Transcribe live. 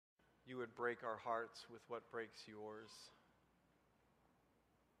you would break our hearts with what breaks yours.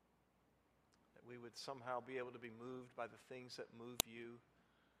 That we would somehow be able to be moved by the things that move you.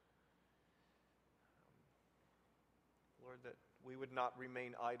 Lord, that we would not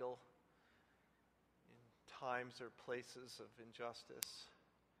remain idle in times or places of injustice.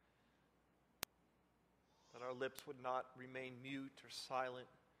 That our lips would not remain mute or silent,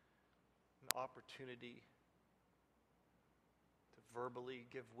 an opportunity to verbally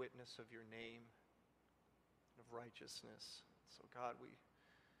give witness of your name and of righteousness. So God, we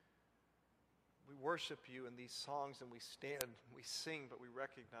worship you in these songs, and we stand and we sing, but we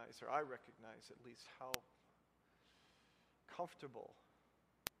recognize, or I recognize at least, how comfortable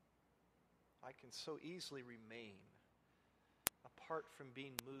I can so easily remain apart from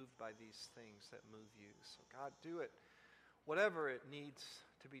being moved by these things that move you. So God, do it, whatever it needs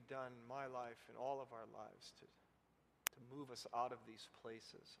to be done in my life and all of our lives to move us out of these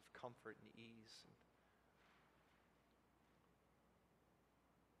places of comfort and ease, and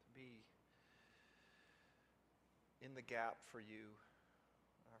to be in the gap for you,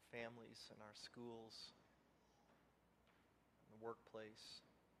 our families and our schools, in the workplace,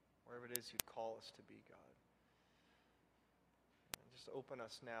 wherever it is you'd call us to be, God. And just open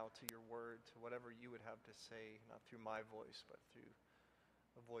us now to your word, to whatever you would have to say, not through my voice, but through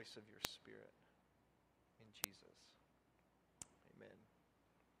the voice of your Spirit. In Jesus. Amen.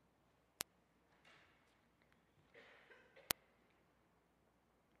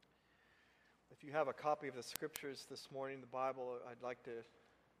 If you have a copy of the Scriptures this morning, the Bible, I'd like to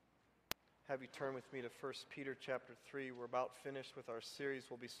have you turn with me to 1 Peter chapter 3. We're about finished with our series.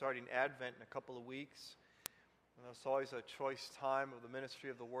 We'll be starting Advent in a couple of weeks. And it's always a choice time of the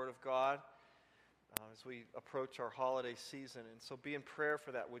ministry of the Word of God as we approach our holiday season. And so be in prayer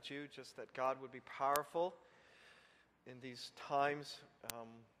for that, would you? Just that God would be powerful in these times,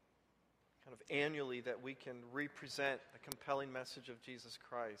 kind of annually, that we can represent the compelling message of Jesus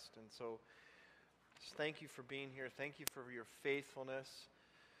Christ. And so just thank you for being here. Thank you for your faithfulness.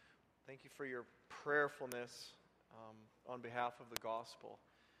 Thank you for your prayerfulness on behalf of the gospel.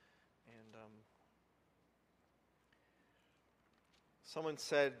 And someone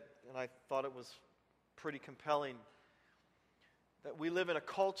said, and I thought it was pretty compelling, that we live in a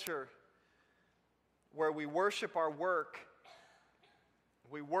culture where we worship our work,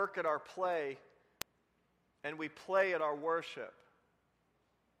 we work at our play, and we play at our worship.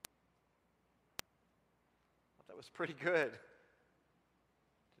 I thought that was pretty good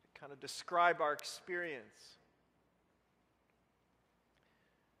to kind of describe our experience.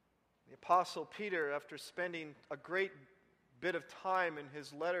 The Apostle Peter, after spending a great bit of time in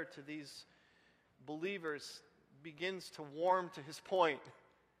his letter to these believers, begins to warm to his point.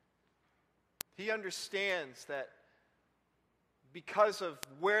 He understands that because of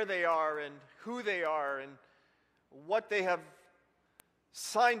where they are and who they are and what they have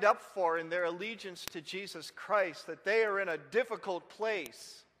signed up for in their allegiance to Jesus Christ, that they are in a difficult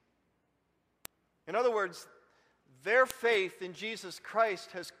place. In other words, their faith in Jesus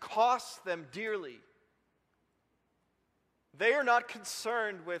Christ has cost them dearly. They are not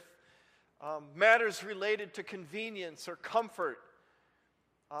concerned with matters related to convenience or comfort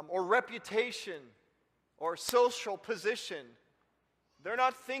or reputation or social position. They're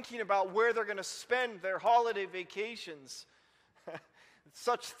not thinking about where they're going to spend their holiday vacations.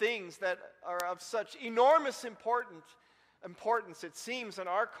 Such things that are of such enormous importance, it seems, in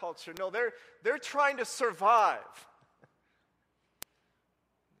our culture. No, they're trying to survive.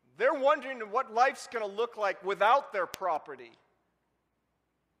 They're wondering what life's going to look like without their property,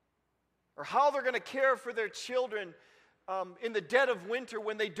 or how they're going to care for their children in the dead of winter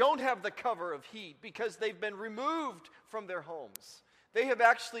when they don't have the cover of heat because they've been removed from their homes. They have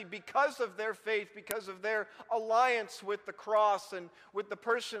actually, because of their faith, because of their alliance with the cross and with the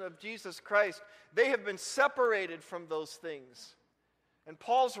person of Jesus Christ, they have been separated from those things. And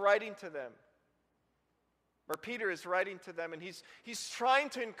Paul's writing to them, or Peter is writing to them, and he's trying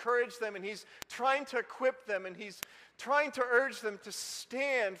to encourage them, and he's trying to equip them, and he's trying to urge them to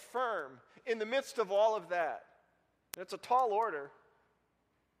stand firm in the midst of all of that. And it's a tall order.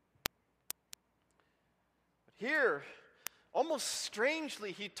 But here, almost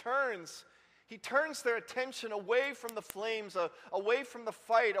strangely, he turns their attention away from the flames, away from the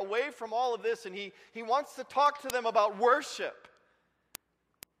fight, away from all of this, and he wants to talk to them about worship.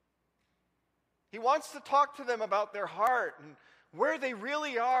 He wants to talk to them about their heart and where they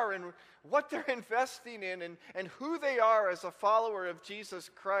really are and what they're investing in and who they are as a follower of Jesus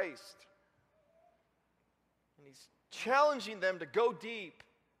Christ. And he's challenging them to go deep,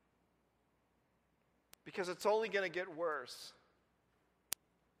 because it's only going to get worse.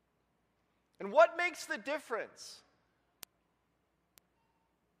 And what makes the difference?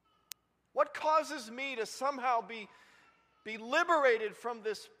 What causes me to somehow be liberated from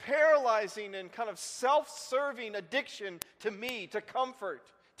this paralyzing and kind of self-serving addiction to me, to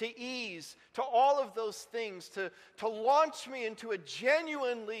comfort, to ease, to all of those things, to launch me into a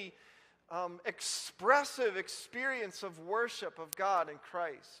genuinely expressive experience of worship of God in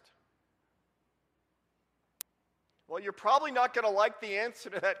Christ? Well, you're probably not going to like the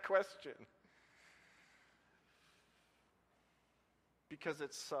answer to that question, because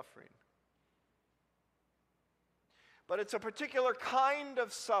it's suffering. But it's a particular kind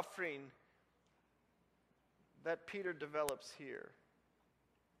of suffering that Peter develops here.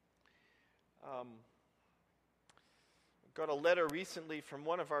 Got a letter recently from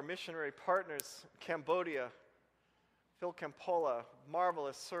one of our missionary partners, Cambodia, Phil Campola,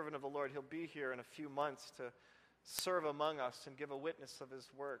 marvelous servant of the Lord. He'll be here in a few months to serve among us and give a witness of his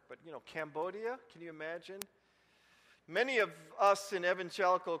work. But, Cambodia, can you imagine? Many of us in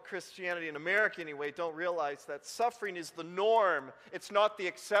evangelical Christianity, in America anyway, don't realize that suffering is the norm. It's not the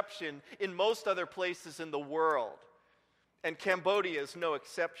exception in most other places in the world. And Cambodia is no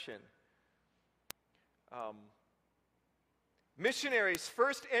exception. Missionaries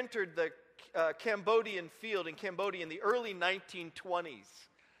first entered the Cambodian field in Cambodia in the early 1920s,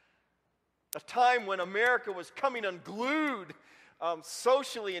 a time when America was coming unglued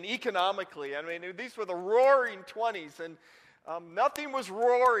socially and economically. I mean, these were the roaring 20s, and nothing was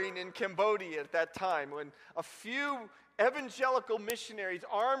roaring in Cambodia at that time, when a few evangelical missionaries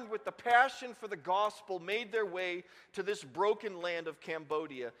armed with the passion for the gospel made their way to this broken land of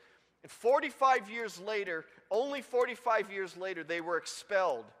Cambodia. And 45 years later, only 45 years later, they were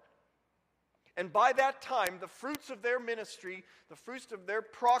expelled. And by that time, the fruits of their ministry, the fruits of their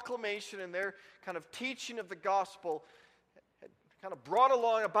proclamation and their kind of teaching of the gospel had kind of brought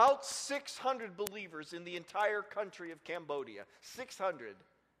along about 600 believers in the entire country of Cambodia. 600.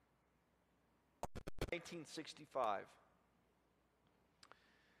 1965.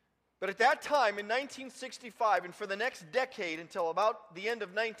 But at that time, in 1965, and for the next decade until about the end of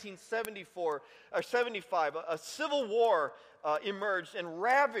 1974 or 75, a civil war emerged and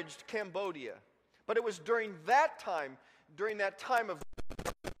ravaged Cambodia. But it was during that time of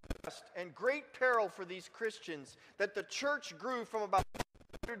and great peril for these Christians, that the church grew from about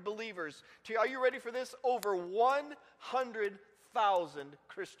 100 believers to, are you ready for this? Over 100,000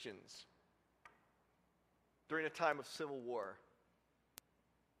 Christians during a time of civil war.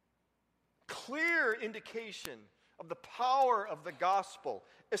 Clear indication of the power of the gospel,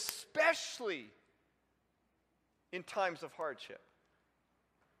 especially in times of hardship.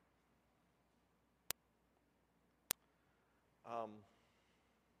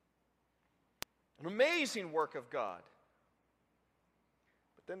 An amazing work of God.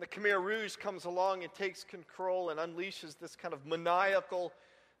 But then the Khmer Rouge comes along and takes control and unleashes this kind of maniacal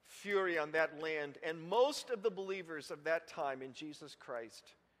fury on that land. And most of the believers of that time in Jesus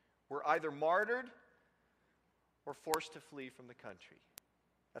Christ were either martyred or forced to flee from the country.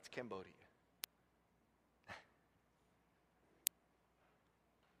 That's Cambodia.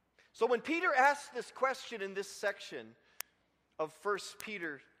 So when Peter asks this question in this section of 1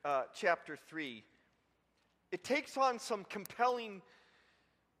 Peter chapter 3, it takes on some compelling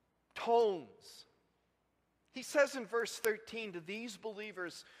tones. He says in verse 13, to these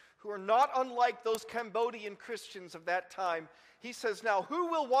believers who are not unlike those Cambodian Christians of that time, he says, now, who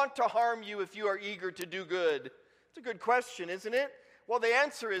will want to harm you if you are eager to do good? It's a good question, isn't it? Well, the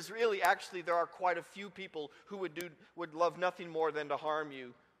answer is really, actually, there are quite a few people who would love nothing more than to harm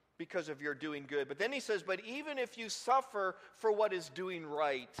you because of your doing good. But then he says, but even if you suffer for what is doing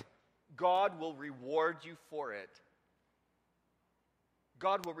right, God will reward you for it.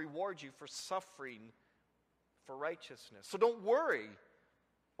 God will reward you for suffering for righteousness. So don't worry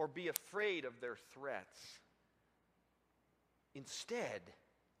or be afraid of their threats. Instead,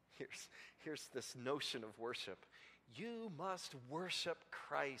 here's this notion of worship. You must worship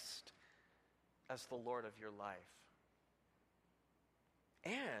Christ as the Lord of your life.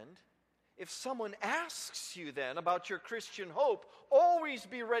 And if someone asks you then about your Christian hope, always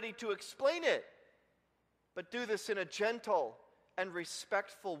be ready to explain it. But do this in a gentle and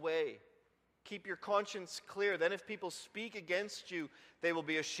respectful way. Keep your conscience clear. Then if people speak against you, they will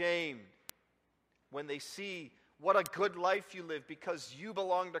be ashamed when they see what a good life you live because you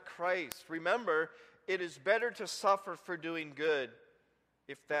belong to Christ. Remember, it is better to suffer for doing good,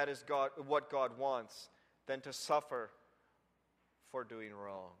 if that is what God wants, than to suffer for doing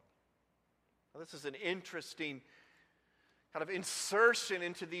wrong. Now, this is an interesting kind of insertion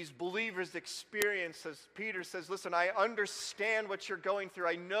into these believers' experience as Peter says, listen, I understand what you're going through.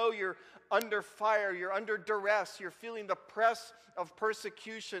 I know you're under fire, you're under duress, you're feeling the press of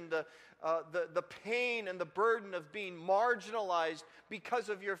persecution, the pain and the burden of being marginalized because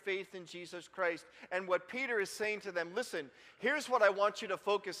of your faith in Jesus Christ. And what Peter is saying to them, listen, here's what I want you to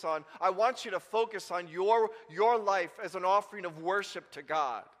focus on. I want you to focus on your life as an offering of worship to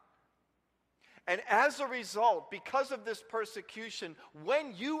God. And as a result, because of this persecution,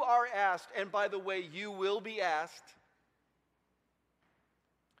 when you are asked, and by the way, you will be asked,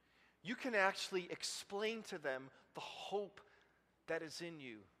 you can actually explain to them the hope that is in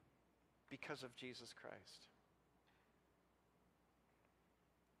you because of Jesus Christ.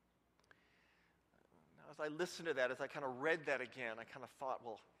 Now, as I listened to that, as I kind of read that again, I kind of thought,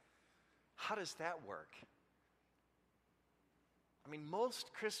 well, how does that work? I mean,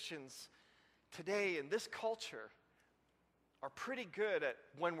 most Christians today in this culture are pretty good at,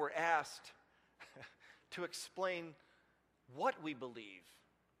 when we're asked to explain what we believe.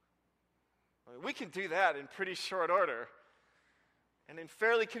 I mean, we can do that in pretty short order and in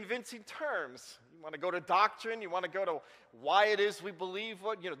fairly convincing terms. You want to go to doctrine, you want to go to why it is we believe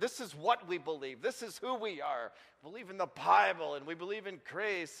this is what we believe. This is who we are. We believe in the Bible, and we believe in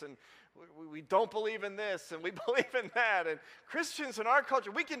grace, and we don't believe in this, and we believe in that. And Christians in our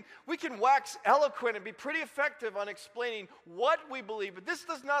culture, we can wax eloquent and be pretty effective on explaining what we believe. But this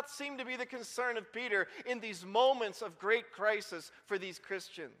does not seem to be the concern of Peter in these moments of great crisis for these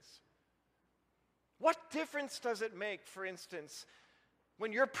Christians. What difference does it make, for instance,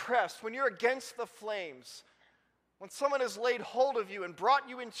 when you're pressed, when you're against the flames, when someone has laid hold of you and brought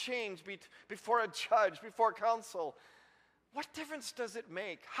you in chains before a judge, before counsel? What difference does it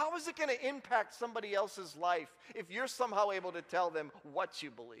make? How is it going to impact somebody else's life if you're somehow able to tell them what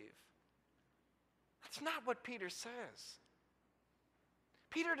you believe? That's not what Peter says.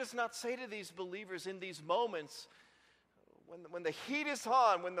 Peter does not say to these believers in these moments, when the heat is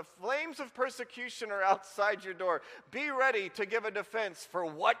on, when the flames of persecution are outside your door, be ready to give a defense for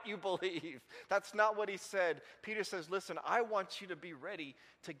what you believe. That's not what he said. Peter says, listen, I want you to be ready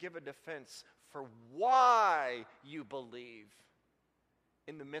to give a defense for why you believe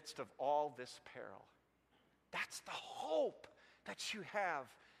in the midst of all this peril. That's the hope that you have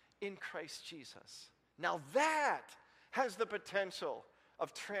in Christ Jesus. Now that has the potential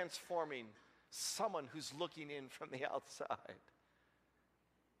of transforming someone who's looking in from the outside.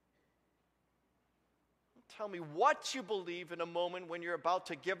 Tell me what you believe in a moment when you're about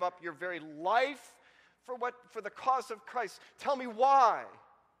to give up your very life for the cause of Christ. Tell me why.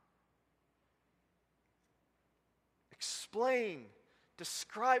 Explain,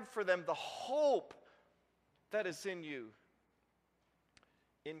 describe for them the hope that is in you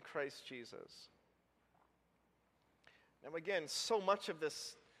in Christ Jesus. Now again, so much of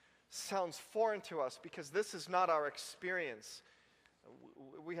this sounds foreign to us because this is not our experience.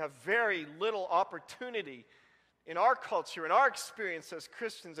 We have very little opportunity in our culture, in our experience as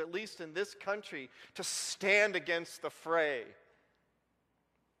Christians, at least in this country, to stand against the fray.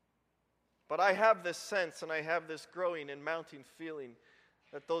 But I have this sense, and I have this growing and mounting feeling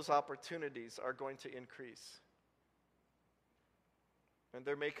that those opportunities are going to increase. And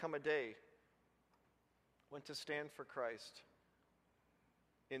there may come a day when to stand for Christ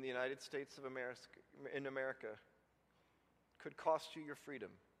in the United States of America, could cost you your freedom,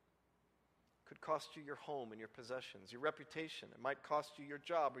 could cost you your home and your possessions, your reputation. It might cost you your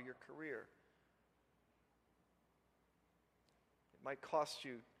job or your career. It might cost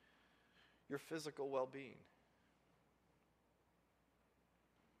you your physical well-being.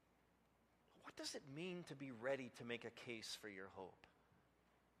 What does it mean to be ready to make a case for your hope?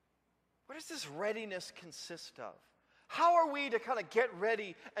 What does this readiness consist of? How are we to kind of get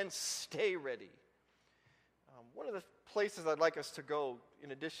ready and stay ready? One of the places I'd like us to go,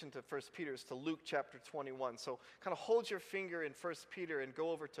 in addition to 1 Peter, is to Luke chapter 21. So kind of hold your finger in 1 Peter and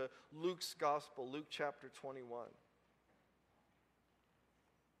go over to Luke's Gospel, Luke chapter 21.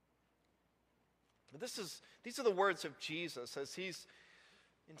 These are the words of Jesus as he's,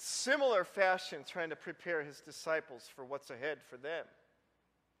 in similar fashion, trying to prepare his disciples for what's ahead for them.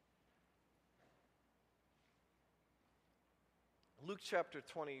 Luke chapter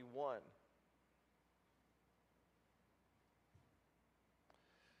 21.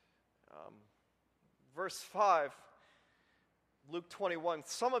 Verse 5, Luke 21,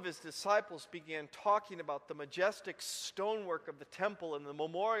 some of his disciples began talking about the majestic stonework of the temple and the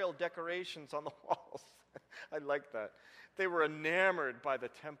memorial decorations on the walls. I like that. They were enamored by the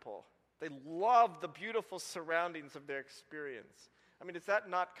temple. They loved the beautiful surroundings of their experience. I mean, does that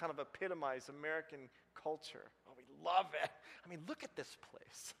not kind of epitomize American culture? Oh, we love it. I mean, look at this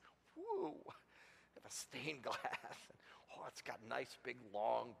place. Woo. They have a stained glass. Oh, it's got nice, big,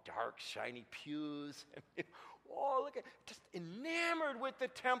 long, dark, shiny pews. Oh, look at, just enamored with the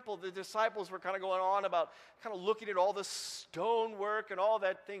temple. The disciples were kind of going on about kind of looking at all the stonework and all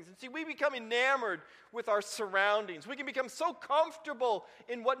that things. And see, we become enamored with our surroundings. We can become so comfortable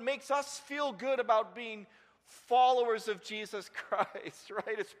in what makes us feel good about being followers of Jesus Christ,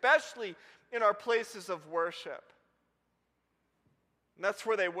 right? Especially in our places of worship. And that's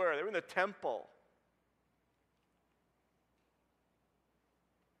where they were. They were in the temple.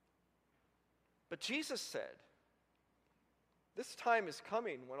 But Jesus said, this time is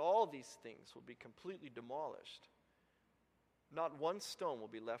coming when all these things will be completely demolished. Not one stone will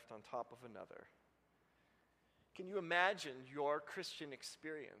be left on top of another. Can you imagine your Christian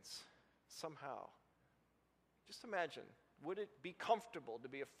experience somehow? Just imagine, would it be comfortable to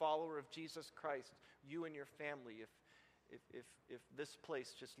be a follower of Jesus Christ, you and your family, if this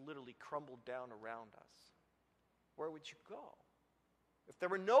place just literally crumbled down around us? Where would you go? If there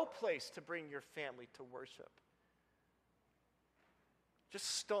were no place to bring your family to worship?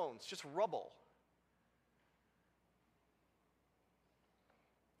 Just stones, just rubble.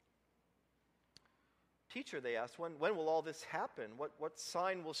 Teacher, they asked, when will all this happen? What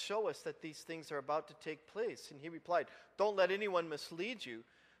sign will show us that these things are about to take place? And he replied, don't let anyone mislead you,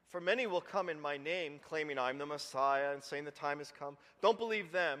 for many will come in my name, claiming I'm the Messiah and saying the time has come. Don't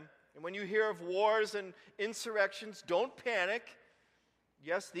believe them. And when you hear of wars and insurrections, don't panic.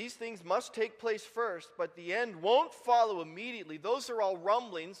 Yes, these things must take place first, but the end won't follow immediately. Those are all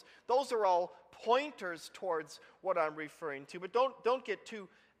rumblings. Those are all pointers towards what I'm referring to. But don't get too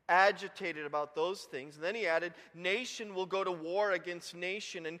agitated about those things. And then he added, nation will go to war against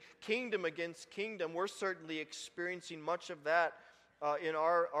nation and kingdom against kingdom. We're certainly experiencing much of that in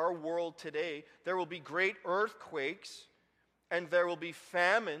our world today. There will be great earthquakes, and there will be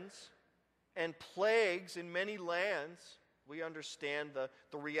famines and plagues in many lands. We understand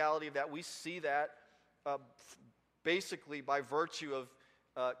the reality of that. We see that basically by virtue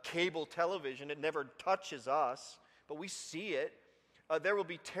of cable television. It never touches us, but we see it. There will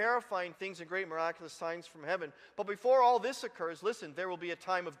be terrifying things and great miraculous signs from heaven. But before all this occurs, listen, there will be a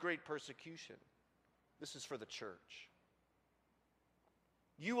time of great persecution. This is for the church.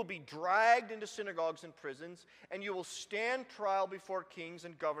 You will be dragged into synagogues and prisons, and you will stand trial before kings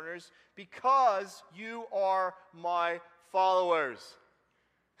and governors because you are my followers.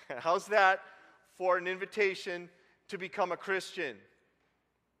 How's that for an invitation to become a Christian?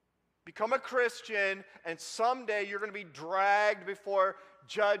 Become a Christian, and someday you're going to be dragged before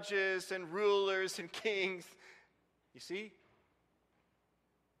judges and rulers and kings. You see?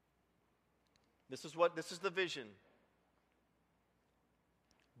 This is the vision.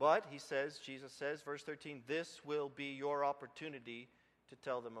 But, he says, Jesus says, verse 13, this will be your opportunity to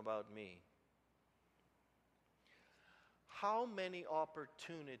tell them about me. How many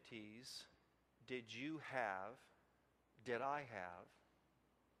opportunities did I have,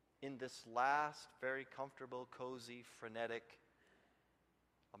 in this last very comfortable, cozy, frenetic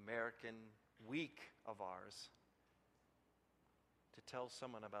American week of ours to tell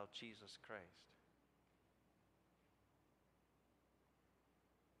someone about Jesus Christ?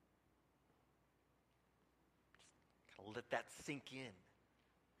 Let that sink in.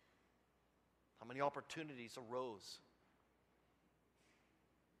 How many opportunities arose?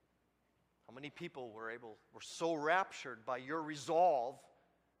 How many people were so raptured by your resolve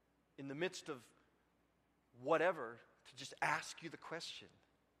in the midst of whatever to just ask you the question?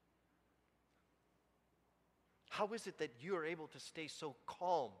 How is it that you are able to stay so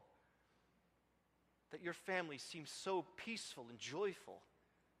calm? That your family seems so peaceful and joyful?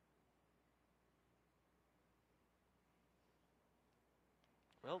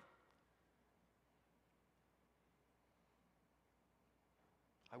 Well,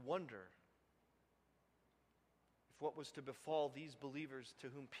 I wonder if what was to befall these believers to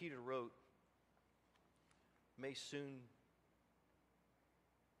whom Peter wrote may soon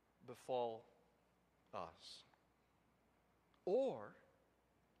befall us. Or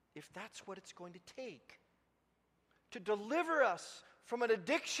if that's what it's going to take to deliver us from an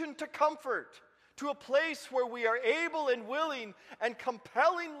addiction to comfort, to a place where we are able and willing and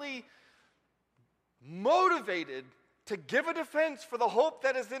compellingly motivated to give a defense for the hope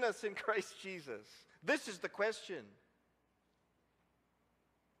that is in us in Christ Jesus. This is the question.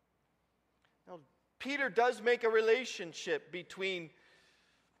 Now, Peter does make a relationship between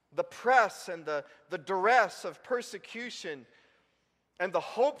the press and the duress of persecution and the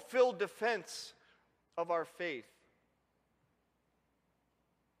hope-filled defense of our faith.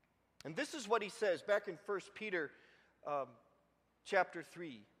 And this is what he says back in 1 Peter chapter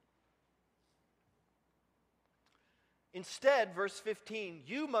 3. Instead, verse 15,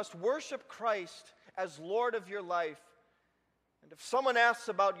 you must worship Christ as Lord of your life. And if someone asks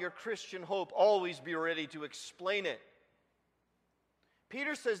about your Christian hope, always be ready to explain it.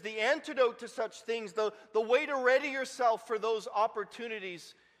 Peter says the antidote to such things, the way to ready yourself for those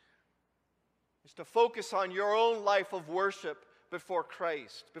opportunities, is to focus on your own life of worship before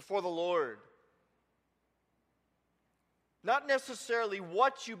Christ, before the Lord. Not necessarily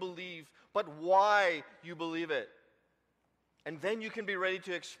what you believe, but why you believe it. And then you can be ready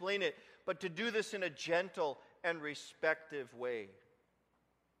to explain it, but to do this in a gentle and respectful way.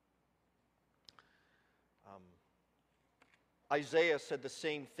 Isaiah said the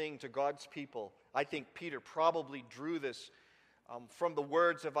same thing to God's people. I think Peter probably drew this from the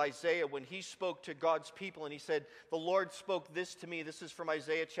words of Isaiah when he spoke to God's people, and he said, the Lord spoke this to me. This is from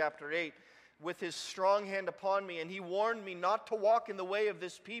Isaiah chapter 8. With his strong hand upon me, and he warned me not to walk in the way of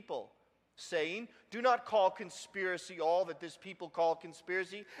this people, saying, do not call conspiracy all that this people call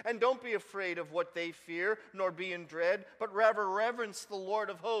conspiracy, and don't be afraid of what they fear, nor be in dread, but rather reverence the Lord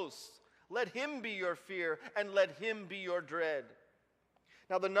of hosts. Let him be your fear, and let him be your dread.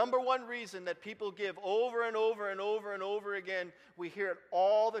 Now, the number one reason that people give over and over and over and over again, we hear it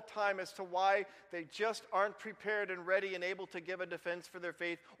all the time as to why they just aren't prepared and ready and able to give a defense for their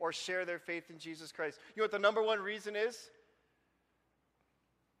faith or share their faith in Jesus Christ. You know what the number one reason is?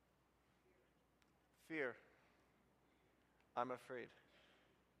 Fear. I'm afraid.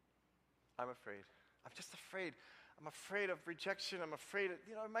 I'm afraid. I'm just afraid. I'm afraid of rejection. I'm afraid it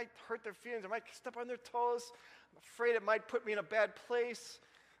might hurt their feelings. I might step on their toes. I'm afraid it might put me in a bad place.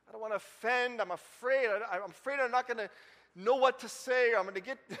 I don't want to offend. I'm afraid. I'm afraid I'm not going to know what to say. I'm going to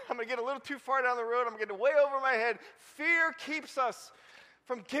get a little too far down the road. I'm going to get way over my head. Fear keeps us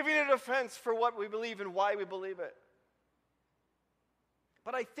from giving a defense for what we believe and why we believe it.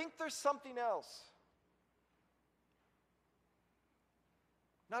 But I think there's something else.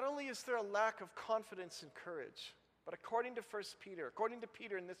 Not only is there a lack of confidence and courage, but according to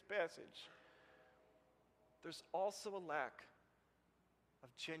Peter in this passage, there's also a lack of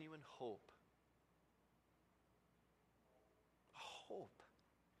genuine hope. Hope.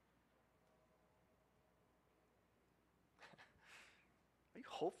 Are you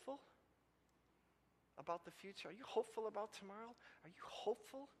hopeful about the future? Are you hopeful about tomorrow? Are you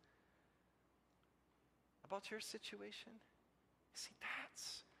hopeful about your situation? See,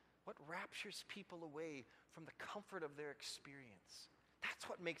 that's what raptures people away from the comfort of their experience. That's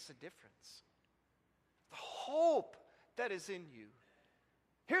what makes a difference. The hope that is in you.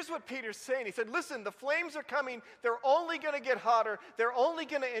 Here's what Peter's saying. He said, listen, the flames are coming. They're only going to get hotter. They're only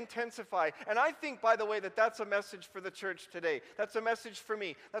going to intensify. And I think, by the way, that that's a message for the church today. That's a message for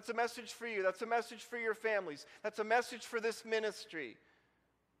me. That's a message for you. That's a message for your families. That's a message for this ministry.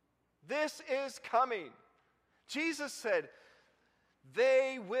 This is coming. Jesus said,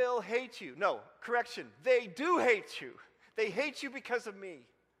 they will hate you. No, correction. They do hate you. They hate you because of me.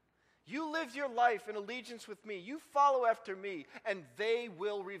 You live your life in allegiance with me. You follow after me, and they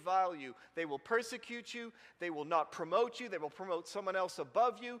will revile you. They will persecute you. They will not promote you. They will promote someone else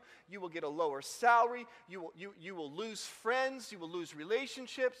above you. You will get a lower salary. You will lose friends. You will lose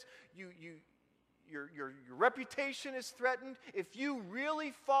relationships. Your reputation is threatened. If you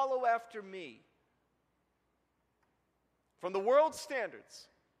really follow after me, from the world's standards,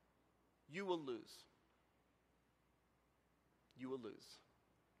 you will lose. You will lose.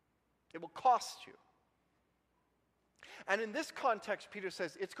 It will cost you. And in this context, Peter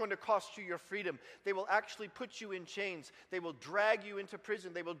says, it's going to cost you your freedom. They will actually put you in chains. They will drag you into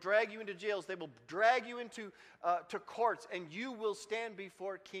prison. They will drag you into jails. They will drag you into to courts. And you will stand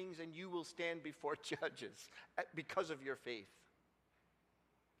before kings and you will stand before judges because of your faith.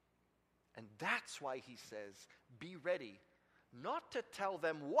 And that's why he says, be ready. Not to tell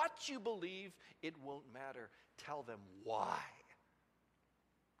them what you believe, it won't matter. Tell them why.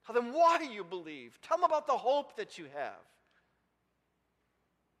 Tell them why you believe. Tell them about the hope that you have.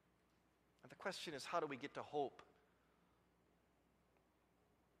 And the question is, how do we get to hope?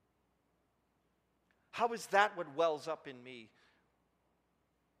 How is that what wells up in me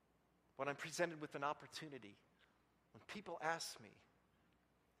when I'm presented with an opportunity? When people ask me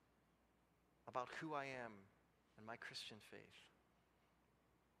about who I am and my Christian faith.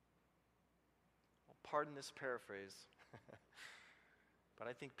 Well, pardon this paraphrase, but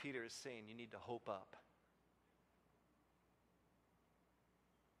I think Peter is saying you need to hope up.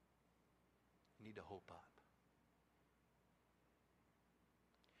 You need to hope up.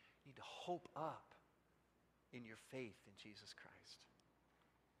 You need to hope up in your faith in Jesus Christ.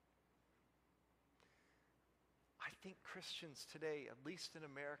 I think Christians today, at least in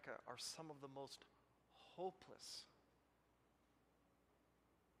America, are some of the most hopeless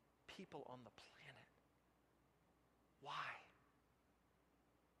people on the planet. Why?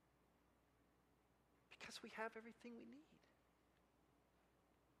 Because we have everything we need.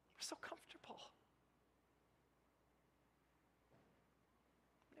 We're so comfortable.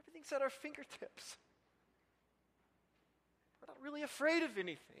 Everything's at our fingertips. We're not really afraid of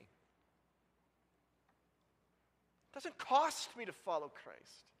anything. It doesn't cost me to follow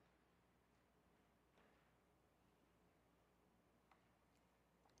Christ.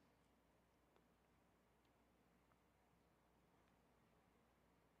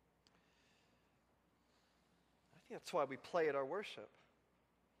 I think that's why we play at our worship.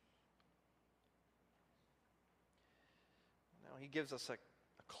 Now, he gives us a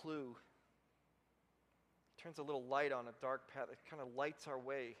clue. Turns a little light on a dark path. It kind of lights our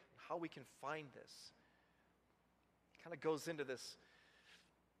way, how we can find this. It kind of goes into this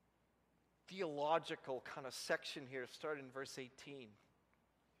theological kind of section here, starting in verse 18.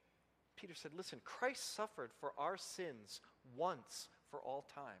 Peter said, listen, Christ suffered for our sins once for all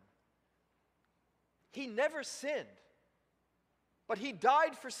time. He never sinned, but he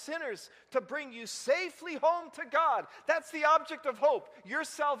died for sinners to bring you safely home to God. That's the object of hope, your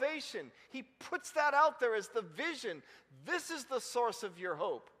salvation. He puts that out there as the vision. This is the source of your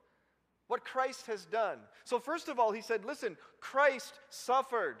hope, what Christ has done. So first of all, he said, listen, Christ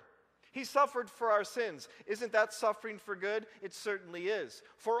suffered. He suffered for our sins. Isn't that suffering for good? It certainly is.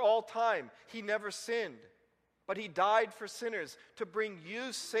 For all time, he never sinned, but he died for sinners to bring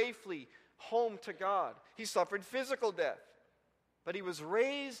you safely home to God. He suffered physical death, but he was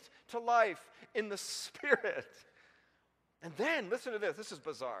raised to life in the Spirit. And then, listen to this. This is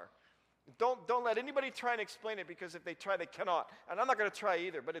bizarre. Don't let anybody try and explain it, because if they try, they cannot. And I'm not going to try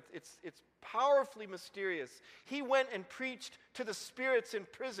either, but it's powerfully mysterious. He went and preached to the spirits in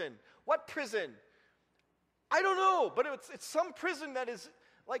prison. What prison? I don't know, but it's some prison that is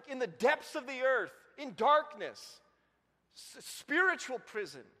like in the depths of the earth, in darkness. Spiritual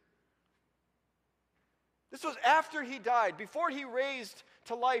prison. This was after he died, before he raised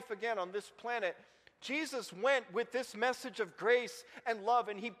to life again on this planet. Jesus went with this message of grace and love,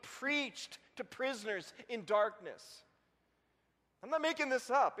 and he preached to prisoners in darkness. I'm not making this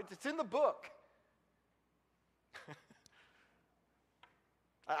up. It's in the book.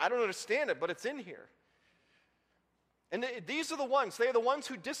 I don't understand it, but it's in here. And these are the ones. They are the ones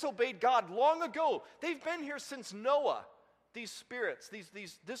who disobeyed God long ago. They've been here since Noah, these spirits,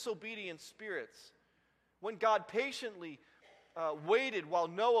 these disobedient spirits. When God patiently waited while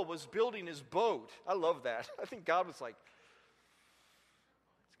Noah was building his boat. I love that. I think God was like,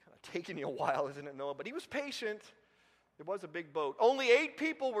 it's kind of taking you a while, isn't it, Noah? But he was patient. It was a big boat. Only 8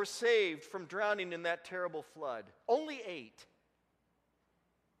 people were saved from drowning in that terrible flood. Only 8.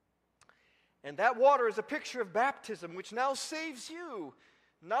 And that water is a picture of baptism, which now saves you,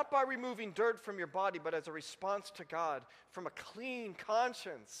 not by removing dirt from your body, but as a response to God from a clean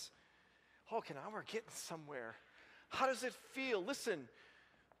conscience. Okay, now we're getting somewhere. How does it feel? Listen,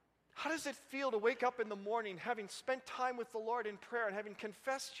 how does it feel to wake up in the morning having spent time with the Lord in prayer and having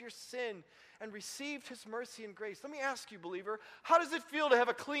confessed your sin and received his mercy and grace? Let me ask you, believer, how does it feel to have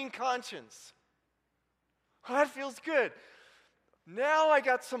a clean conscience? Oh, that feels good. Now I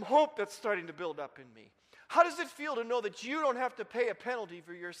got some hope that's starting to build up in me. How does it feel to know that you don't have to pay a penalty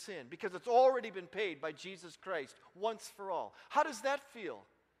for your sin because it's already been paid by Jesus Christ once for all? How does that feel?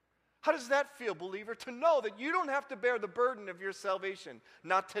 How does that feel, believer, to know that you don't have to bear the burden of your salvation?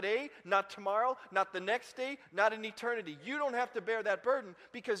 Not today, not tomorrow, not the next day, not in eternity. You don't have to bear that burden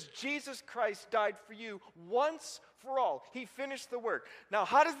because Jesus Christ died for you once for all. He finished the work. Now,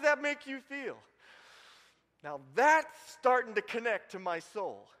 how does that make you feel? Now, that's starting to connect to my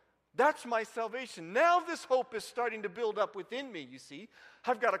soul. That's my salvation. Now this hope is starting to build up within me, you see.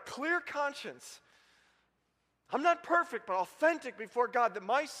 I've got a clear conscience. I'm not perfect, but authentic before God, that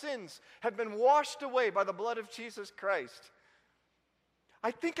my sins have been washed away by the blood of Jesus Christ.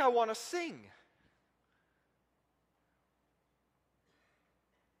 I think I want to sing.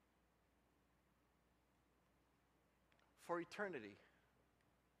 For eternity.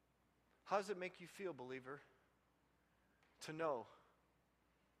 How does it make you feel, believer, to know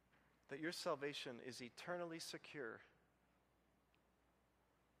that your salvation is eternally secure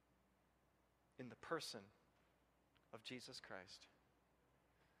in the person of Jesus Christ?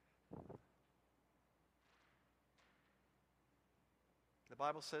 The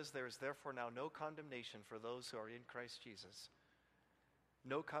Bible says there is therefore now no condemnation for those who are in Christ Jesus.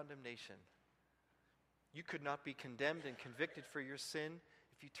 No condemnation. You could not be condemned and convicted for your sin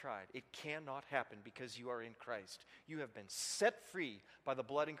if you tried. It cannot happen because you are in Christ. You have been set free by the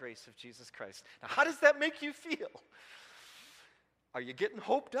blood and grace of Jesus Christ. Now, how does that make you feel? Are you getting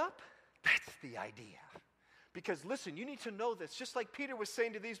hoped up? That's the idea. Because listen, you need to know this, just like Peter was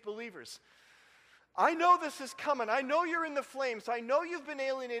saying to these believers. I know this is coming. I know you're in the flames. I know you've been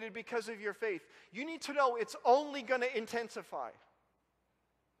alienated because of your faith. You need to know it's only going to intensify.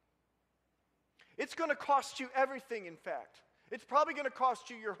 It's going to cost you everything, in fact. It's probably going to cost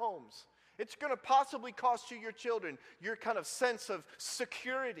you your homes. It's going to possibly cost you your children, your kind of sense of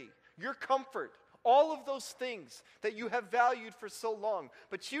security, your comfort, all of those things that you have valued for so long.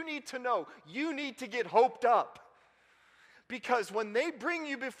 But you need to know, you need to get hoped up. Because when they bring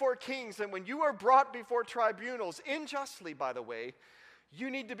you before kings and when you are brought before tribunals, unjustly, by the way, you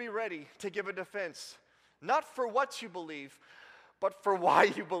need to be ready to give a defense. Not for what you believe, but for why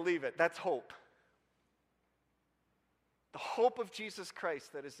you believe it. That's hope. The hope of Jesus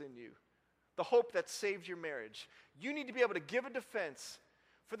Christ that is in you. The hope that saved your marriage. You need to be able to give a defense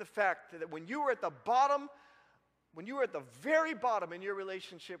for the fact that when you were at the bottom, when you were at the very bottom in your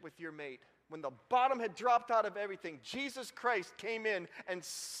relationship with your mate, when the bottom had dropped out of everything, Jesus Christ came in and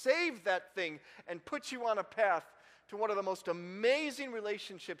saved that thing and put you on a path to one of the most amazing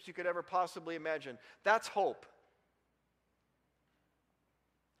relationships you could ever possibly imagine. That's hope.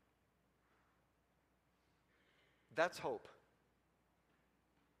 That's hope.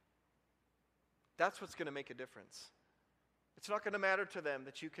 That's what's going to make a difference. It's not going to matter to them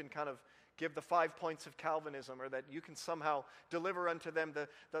that you can kind of give the 5 points of Calvinism or that you can somehow deliver unto them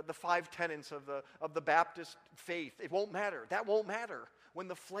the 5 tenets of the Baptist faith. It won't matter. That won't matter when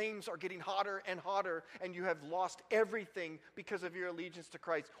the flames are getting hotter and hotter and you have lost everything because of your allegiance to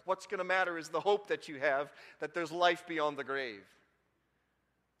Christ. What's going to matter is the hope that you have that there's life beyond the grave.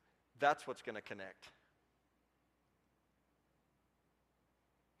 That's what's going to connect.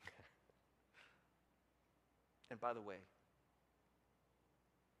 And by the way,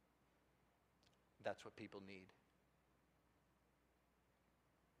 that's what people need.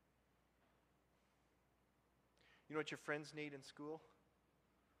 You know what your friends need in school?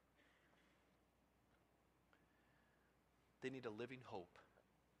 They need a living hope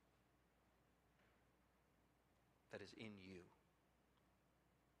that is in you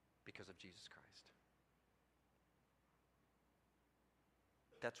because of Jesus Christ.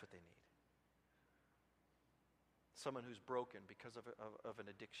 That's what they need. Someone who's broken because of an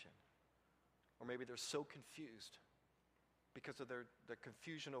addiction. Or maybe they're so confused because of their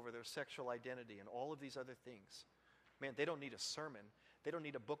confusion over their sexual identity and all of these other things. Man, they don't need a sermon. They don't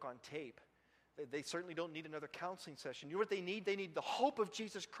need a book on tape. They certainly don't need another counseling session. You know what they need? They need the hope of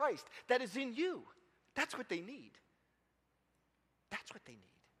Jesus Christ that is in you. That's what they need. That's what they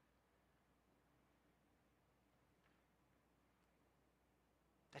need.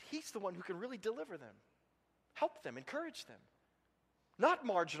 That He's the one who can really deliver them. Help them, encourage them. Not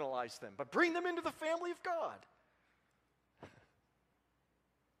marginalize them, but bring them into the family of God.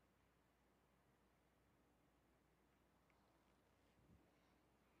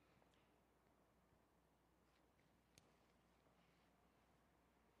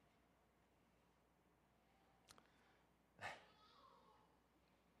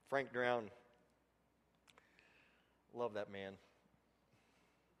 Frank Drown. Love that man.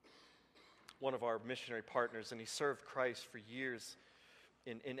 One of our missionary partners, and he served Christ for years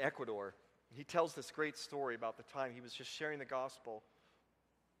in Ecuador. He tells this great story about the time he was just sharing the gospel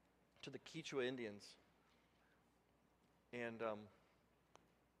to the Quechua Indians. And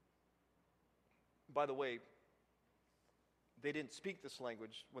by the way, they didn't speak this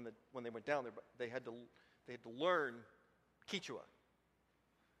language when they went down there, but they had to learn Quechua,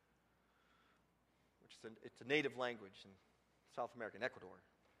 which is it's a native language in South America, in Ecuador.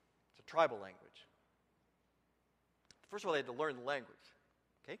 It's a tribal language. First of all, they had to learn the language,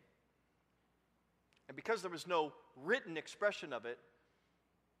 okay? And because there was no written expression of it,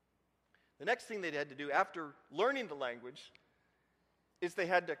 the next thing they had to do after learning the language is they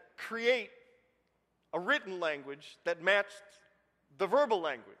had to create a written language that matched the verbal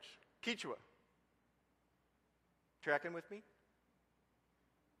language, Quechua. Tracking with me?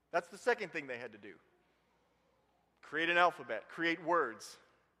 That's the second thing they had to do. Create an alphabet, create words.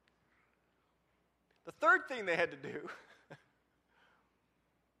 The third thing they had to do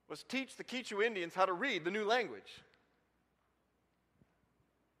was teach the Quechua Indians how to read the new language.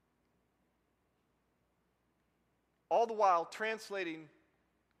 All the while translating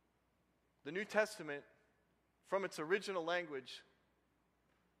the New Testament from its original language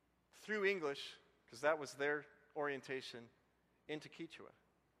through English, because that was their orientation, into Quechua.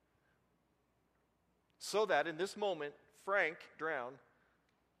 So that in this moment, Frank Drown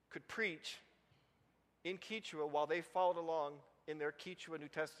could preach in Quechua while they followed along in their Quechua New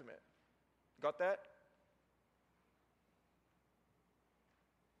Testament. Got that?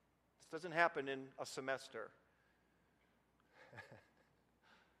 This doesn't happen in a semester.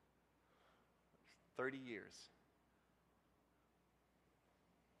 30 years.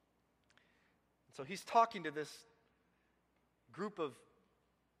 So he's talking to this group of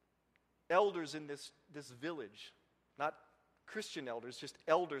elders in this village. Not Christian elders, just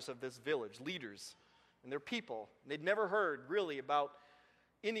elders of this village, leaders. And they're people. They'd never heard really about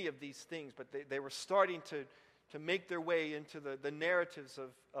any of these things, but they were starting to make their way into the narratives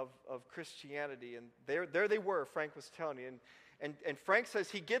of Christianity. And there they were, Frank was telling me. And Frank says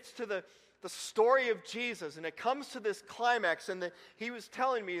he gets to the story of Jesus, and it comes to this climax, and he was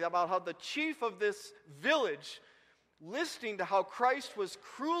telling me about how the chief of this village, listening to how Christ was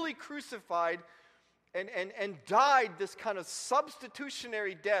cruelly crucified and died this kind of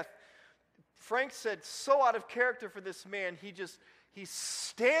substitutionary death. Frank said, so out of character for this man, he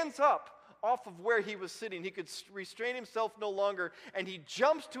stands up off of where he was sitting. He could restrain himself no longer, and he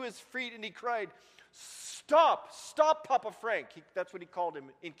jumps to his feet and he cried, "Stop, Papa Frank." That's what he called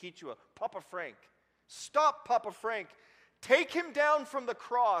him in Quechua, Papa Frank. "Stop, Papa Frank. Take him down from the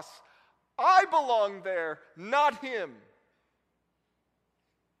cross. I belong there, not him."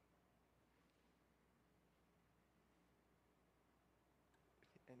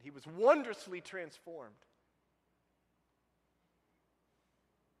 And he was wondrously transformed.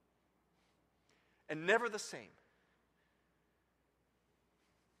 And never the same.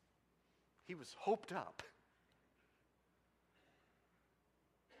 He was hoped up.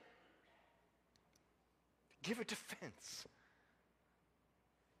 Give a defense.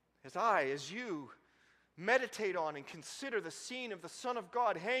 As you meditate on and consider the scene of the Son of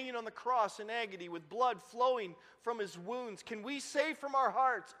God hanging on the cross in agony with blood flowing from his wounds, can we say from our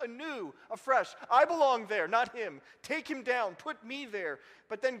hearts anew, afresh, I belong there, not him. Take him down, put me there.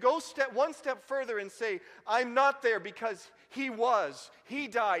 But then go one step further and say, I'm not there because he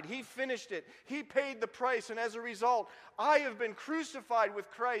died, he finished it, he paid the price, and as a result, I have been crucified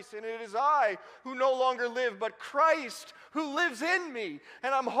with Christ, and it is I who no longer live, but Christ who lives in me,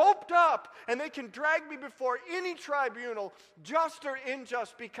 and I'm hoped up, and they can drag me before any tribunal, just or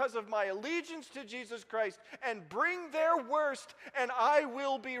unjust, because of my allegiance to Jesus Christ, and bring their worst, and I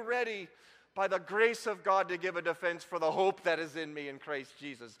will be ready by the grace of God to give a defense for the hope that is in me in Christ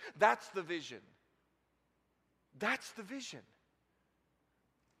Jesus. That's the vision. That's the vision.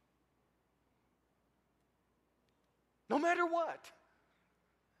 No matter what.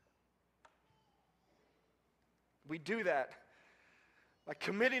 We do that by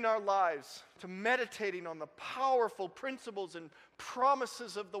committing our lives to meditating on the powerful principles and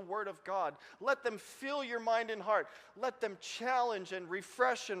promises of the Word of God. Let them fill your mind and heart. Let them challenge and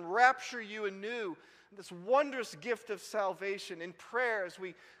refresh and rapture you anew. This wondrous gift of salvation in prayer as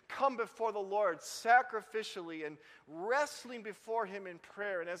we come before the Lord sacrificially and wrestling before Him in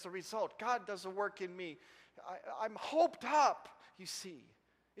prayer. And as a result, God does a work in me. I'm hoped up, you see.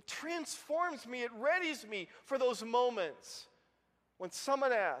 It transforms me. It readies me for those moments when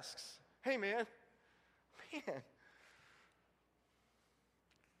someone asks, hey man, there's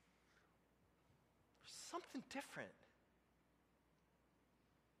something different.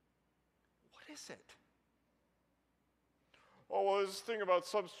 What is it? Oh, well, this thing about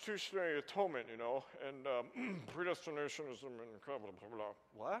substitutionary atonement, and predestinationism and blah, blah, blah, blah.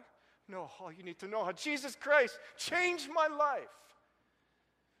 What? No, you need to know how Jesus Christ changed my life.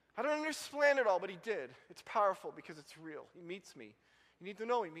 I don't understand it all, but He did. It's powerful because it's real. He meets me. You need to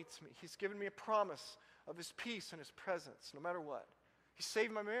know He meets me. He's given me a promise of His peace and His presence, no matter what. He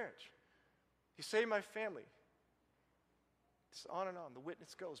saved my marriage. He saved my family. It's on and on. The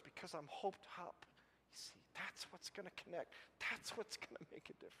witness goes because I'm hoped up. You see, that's what's going to connect. That's what's going to make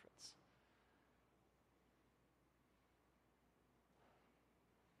a difference.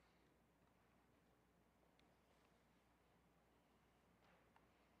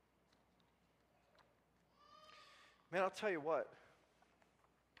 Man, I'll tell you what.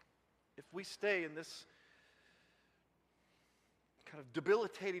 If we stay in this kind of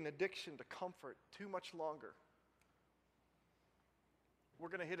debilitating addiction to comfort too much longer, we're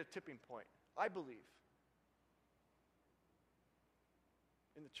going to hit a tipping point, I believe,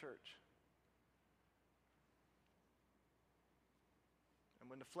 in the church. And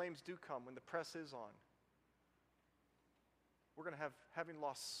when the flames do come, when the press is on, we're going to having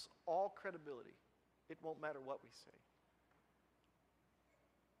lost all credibility. It won't matter what we say.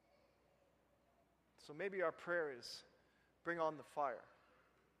 So maybe our prayer is, bring on the fire.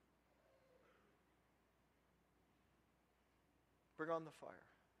 Bring on the fire.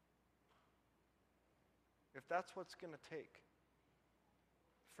 if that's what's going to take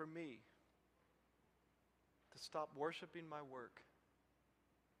for me to stop worshiping my work,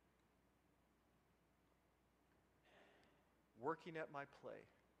 working at my play,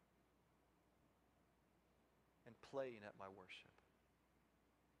 and playing at my worship.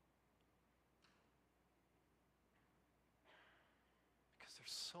 Because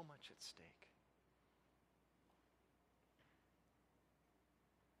there's so much at stake.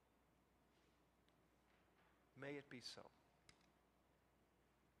 May it be so,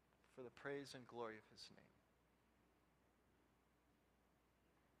 for the praise and glory of his name.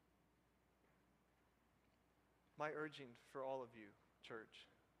 My urging for all of you, church,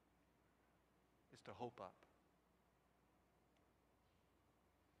 is to hope up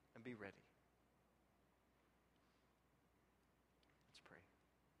and be ready.